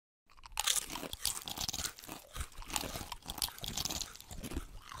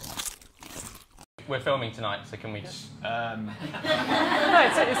we're filming tonight, so can we just... No,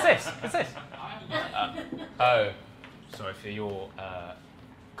 it's this. Oh. Sorry for your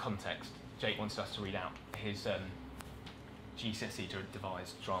context. Jake wants us to read out his GCSE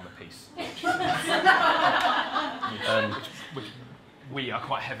devised drama piece, which we are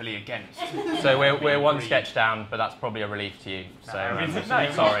quite heavily against. So we're one sketch down, but that's probably a relief to you. So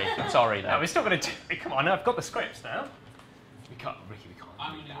sorry. No, we're still going to do it. Come on, I've got the scripts now. We can't, Ricky. We can't.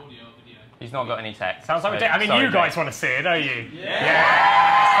 I'm in the audio video. He's not got any text. Sounds like I mean, sorry, you guys want to see it, don't you? Yeah.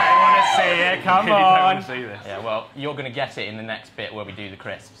 Yes, I want to see it. Come really on. don't want to see this. Yeah, well, you're going to get it in the next bit where we do the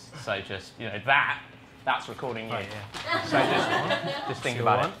crisps. So just that's recording you. Right, yeah. So just think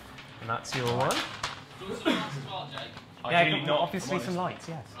about it. And that's your one. Do you want some lights as well, Jake? Ideally not, obviously some lights,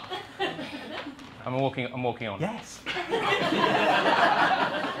 yes. I'm walking on. Yes.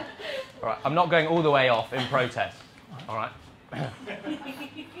 All right, I'm not going all the way off in protest. All right.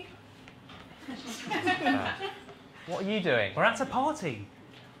 What are you doing? We're at a party.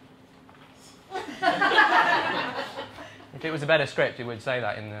 If it was a better script, it would say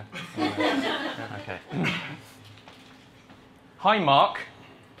that in the... Okay. Hi, Mark.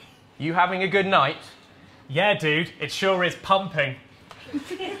 You having a good night? Yeah, dude, it sure is pumping.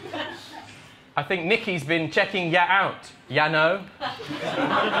 I think Nikki's been checking ya out. Ya know?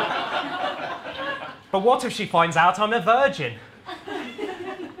 But what if she finds out I'm a virgin?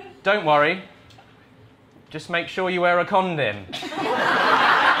 Don't worry. Just make sure you wear a condom.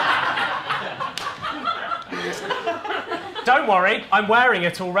 Don't worry, I'm wearing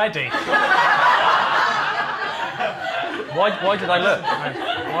it already. Why did I look?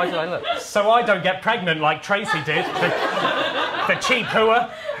 Why did I look? So I don't get pregnant like Tracy did. The cheap hooer.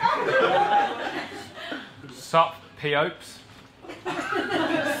 Sup, P-opes?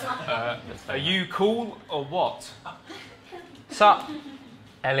 Are you cool or what? Sup,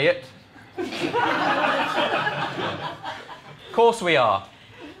 Elliot? Course we are.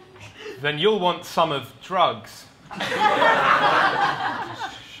 Then you'll want some of drugs.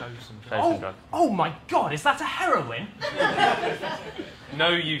 Show some drugs. Oh my God, is that a heroin? No,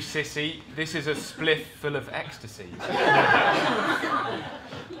 you sissy. This is a spliff full of ecstasy.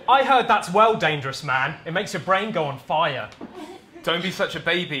 I heard that's well dangerous, man. It makes your brain go on fire. Don't be such a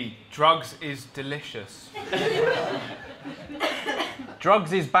baby. Drugs is delicious.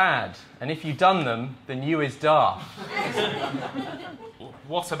 Drugs is bad, and if you done them, then you is daft.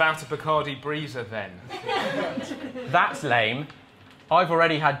 What about a Bacardi Breezer then? That's lame. I've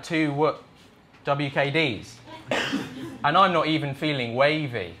already had 2 WKDs, and I'm not even feeling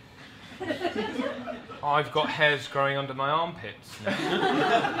wavy. I've got hairs growing under my armpits.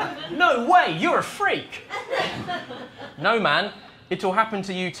 No way, you're a freak. No, man, it'll happen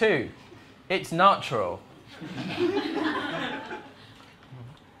to you too. It's natural.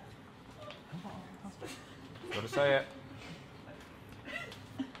 Gotta say it.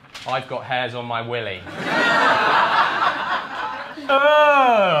 I've got hairs on my willy.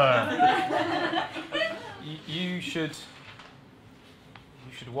 You should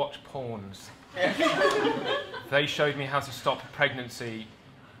watch porns. They showed me how to stop pregnancy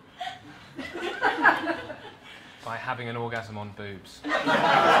by having an orgasm on boobs. Thank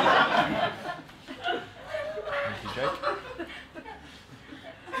you, Jake.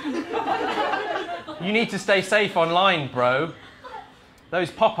 You need to stay safe online, bro.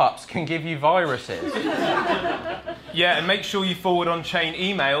 Those pop-ups can give you viruses. Yeah, and make sure you forward on-chain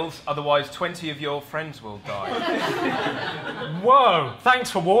emails, otherwise 20 of your friends will die. Whoa,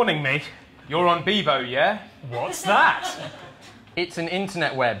 thanks for warning me. You're on Bebo, yeah? What's that? It's an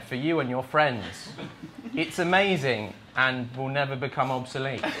internet web for you and your friends. It's amazing and will never become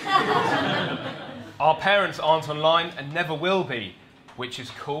obsolete. Our parents aren't online and never will be, which is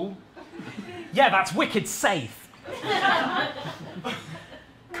cool. Yeah, that's wicked safe.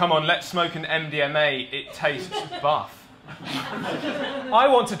 Come on, let's smoke an MDMA. It tastes buff. I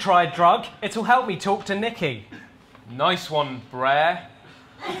want to try a drug. It'll help me talk to Nikki. Nice one, Brer.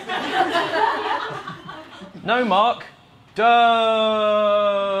 No, Mark. Don't.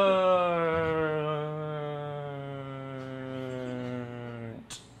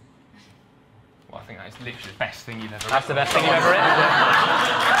 Well, I think that is literally the best thing you've ever written. That's the best thing you've ever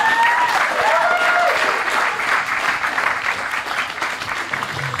written.